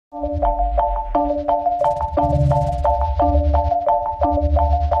Hi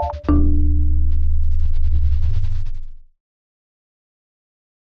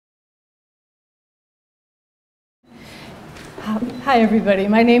everybody,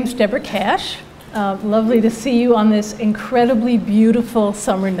 my name's Debra Cash. Lovely to see you on this incredibly beautiful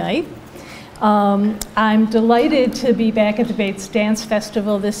summer night. I'm delighted to be back at the Bates Dance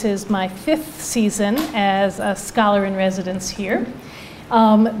Festival. This is my 5th season as a scholar in residence here.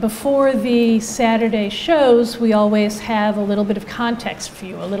 Before the Saturday shows, we always have a little bit of context for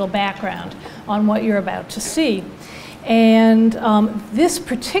you, a little background on what you're about to see. And this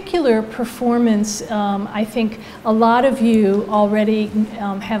particular performance, I think a lot of you already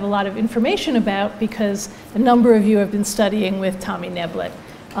have a lot of information about because a number of you have been studying with Tommy Neblett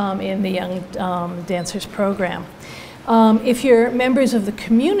in the Young Dancers program. If you're members of the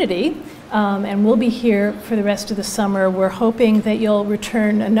community, and we'll be here for the rest of the summer, we're hoping that you'll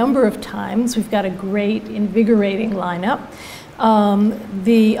return a number of times. We've got a great, invigorating lineup.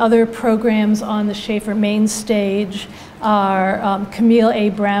 The other programs on the Schaefer main stage are Camille A.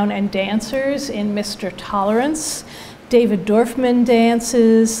 Brown and Dancers in Mr. Tolerance, David Dorfman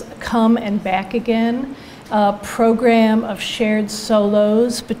Dances, Come and Back Again, a program of shared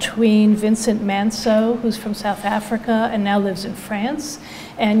solos between Vincent Manso, who's from South Africa and now lives in France,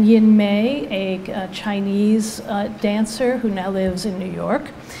 and Yin Mei, a Chinese dancer who now lives in New York.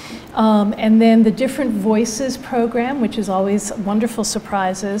 And then the Different Voices program, which is always wonderful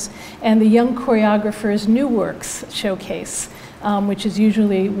surprises, and the Young Choreographers New Works Showcase, which is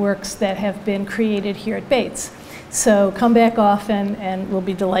usually works that have been created here at Bates. So come back often and we'll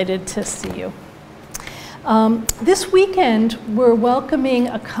be delighted to see you. This weekend, we're welcoming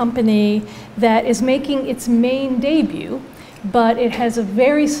a company that is making its main debut, but it has a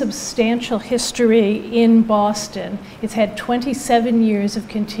very substantial history in Boston. It's had 27 years of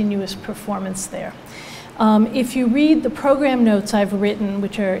continuous performance there. If you read the program notes I've written,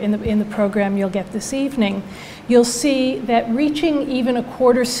 which are in the program you'll get this evening, you'll see that reaching even a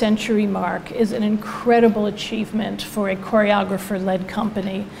quarter-century mark is an incredible achievement for a choreographer-led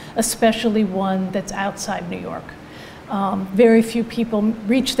company, especially one that's outside New York. Very few people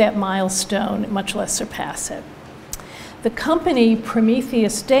reach that milestone, much less surpass it. The company,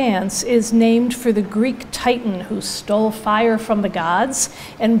 Prometheus Dance, is named for the Greek Titan who stole fire from the gods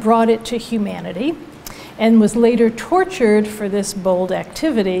and brought it to humanity, and was later tortured for this bold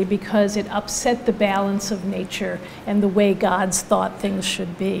activity because it upset the balance of nature and the way gods thought things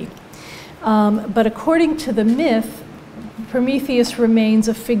should be. But according to the myth, Prometheus remains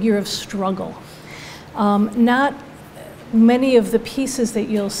a figure of struggle. Not many of the pieces that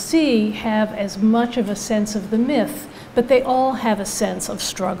you'll see have as much of a sense of the myth, but they all have a sense of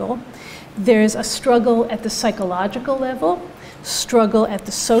struggle. There's a struggle at the psychological level, struggle at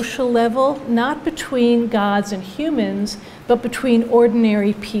the social level, not between gods and humans, but between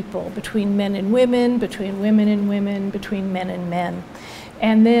ordinary people, between men and women, between women and women, between men and men.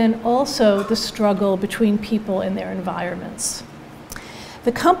 And then also the struggle between people and their environments.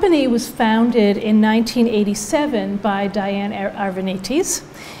 The company was founded in 1987 by Diane Arvanites,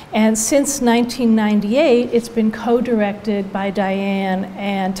 and since 1998, it's been co-directed by Diane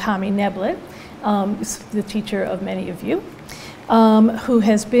and Tommy Neblett, the teacher of many of you, who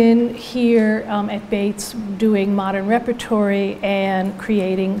has been here at Bates doing modern repertory and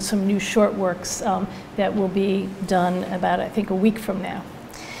creating some new short works that will be done about, I think, a week from now.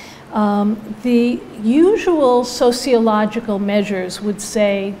 The usual sociological measures would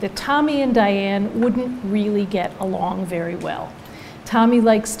say that Tommy and Diane wouldn't really get along very well. Tommy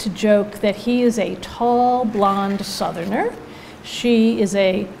likes to joke that he is a tall, blonde Southerner. She is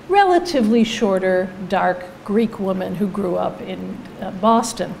a relatively shorter, dark Greek woman who grew up in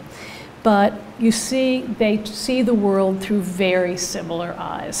Boston. But you see, they see the world through very similar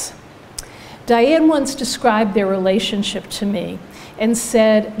eyes. Diane once described their relationship to me and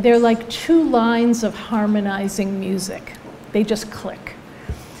said, they're like two lines of harmonizing music. They just click.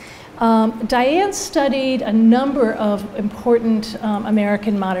 Diane studied a number of important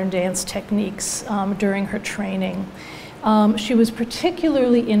American modern dance techniques during her training. She was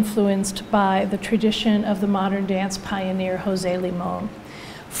particularly influenced by the tradition of the modern dance pioneer Jose Limon.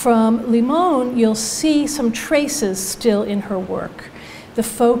 From Limon, you'll see some traces still in her work. The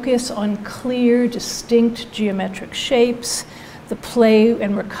focus on clear, distinct geometric shapes, the play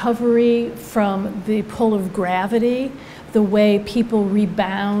and recovery from the pull of gravity, the way people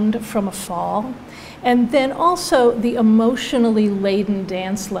rebound from a fall, and then also the emotionally laden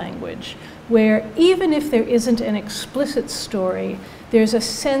dance language, where even if there isn't an explicit story, there's a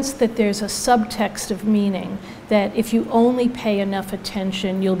sense that there's a subtext of meaning that if you only pay enough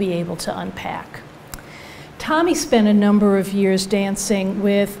attention, you'll be able to unpack. Tommy spent a number of years dancing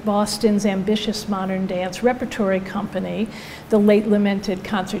with Boston's ambitious modern dance repertory company, the late lamented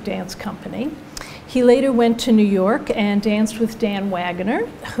Concert Dance Company. He later went to New York and danced with Dan Wagner,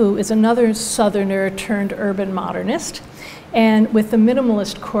 who is another Southerner turned urban modernist, and with the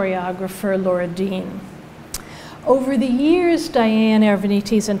minimalist choreographer Laura Dean. Over the years, Diane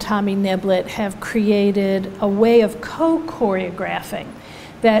Arvanites and Tommy Neblett have created a way of co-choreographing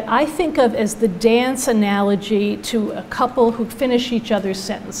that I think of as the dance analogy to a couple who finish each other's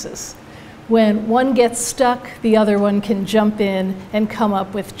sentences. When one gets stuck, the other one can jump in and come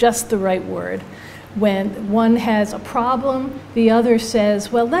up with just the right word. When one has a problem, the other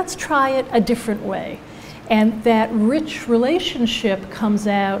says, well, let's try it a different way. And that rich relationship comes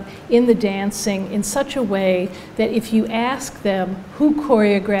out in the dancing in such a way that if you ask them who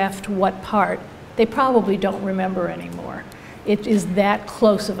choreographed what part, they probably don't remember anymore. It is that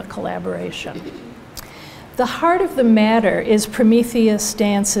close of a collaboration. The heart of the matter is Prometheus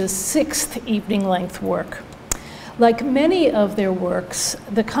Dance's 6th evening-length work. Like many of their works,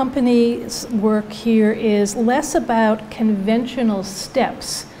 the company's work here is less about conventional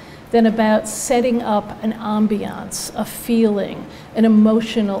steps than about setting up an ambiance, a feeling, an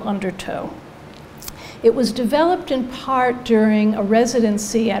emotional undertow. It was developed in part during a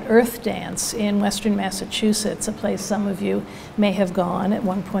residency at Earth Dance in Western Massachusetts, a place some of you may have gone at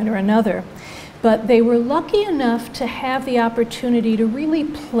one point or another. But they were lucky enough to have the opportunity to really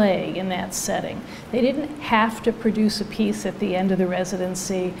play in that setting. They didn't have to produce a piece at the end of the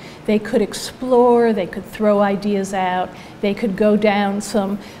residency. They could explore, they could throw ideas out, they could go down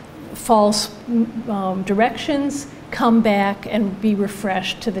some false directions, come back and be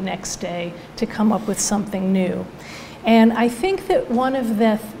refreshed to the next day to come up with something new. And I think that one of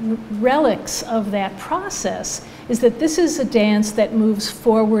the relics of that process is that this is a dance that moves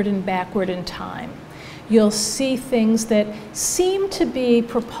forward and backward in time. You'll see things that seem to be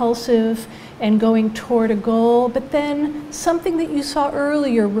propulsive and going toward a goal, but then something that you saw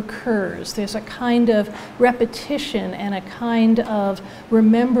earlier recurs. There's a kind of repetition and a kind of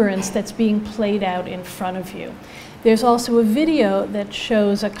remembrance that's being played out in front of you. There's also a video that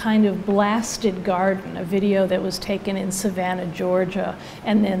shows a kind of blasted garden, a video that was taken in Savannah, Georgia,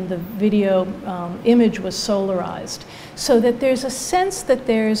 and then the video image was solarized. So that there's a sense that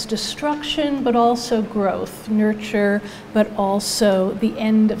there's destruction, but also growth, nurture, but also the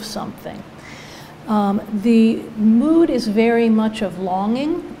end of something. The mood is very much of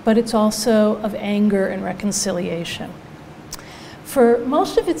longing, but it's also of anger and reconciliation. For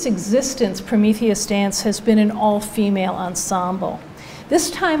most of its existence, Prometheus Dance has been an all-female ensemble.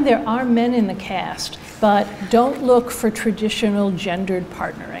 This time there are men in the cast, but don't look for traditional gendered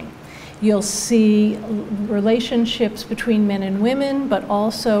partnering. You'll see relationships between men and women, but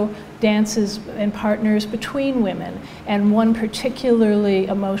also dances and partners between women, and one particularly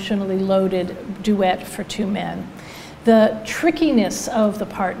emotionally loaded duet for 2 men. The trickiness of the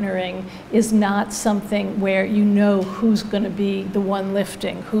partnering is not something where you know who's going to be the one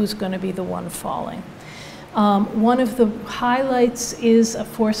lifting, who's going to be the one falling. One of the highlights is a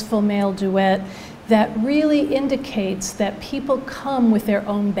forceful male duet that really indicates that people come with their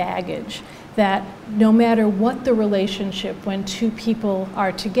own baggage, that no matter what the relationship, when 2 people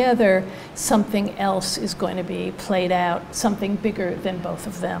are together, something else is going to be played out, something bigger than both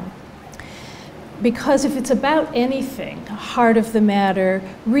of them. Because if it's about anything, the heart of the matter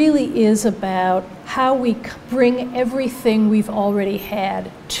really is about how we bring everything we've already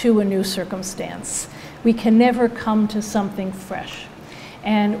had to a new circumstance. We can never come to something fresh.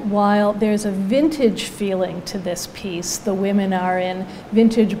 And while there's a vintage feeling to this piece, the women are in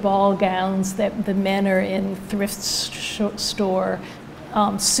vintage ball gowns, that the men are in thrift store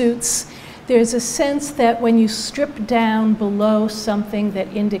suits, there's a sense that when you strip down below something that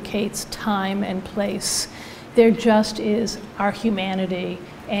indicates time and place, there just is our humanity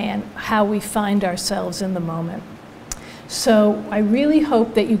and how we find ourselves in the moment. So I really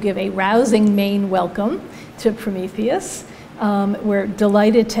hope that you give a rousing Maine welcome to Prometheus. We're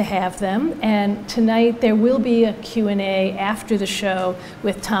delighted to have them, and tonight there will be a Q&A after the show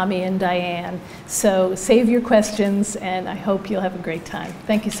with Tommy and Diane. So save your questions, and I hope you'll have a great time.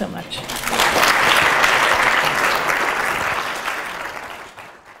 Thank you so much.